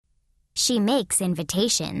she makes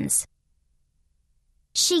invitations.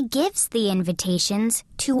 She gives the invitations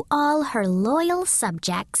to all her loyal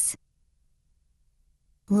subjects.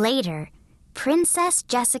 Later, Princess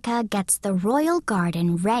Jessica gets the royal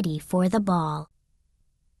garden ready for the ball.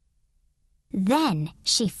 Then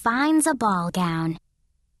she finds a ball gown.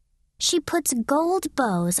 She puts gold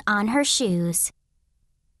bows on her shoes.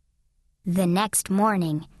 The next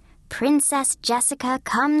morning, Princess Jessica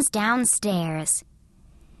comes downstairs.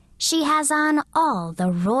 She has on all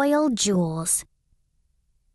the royal jewels.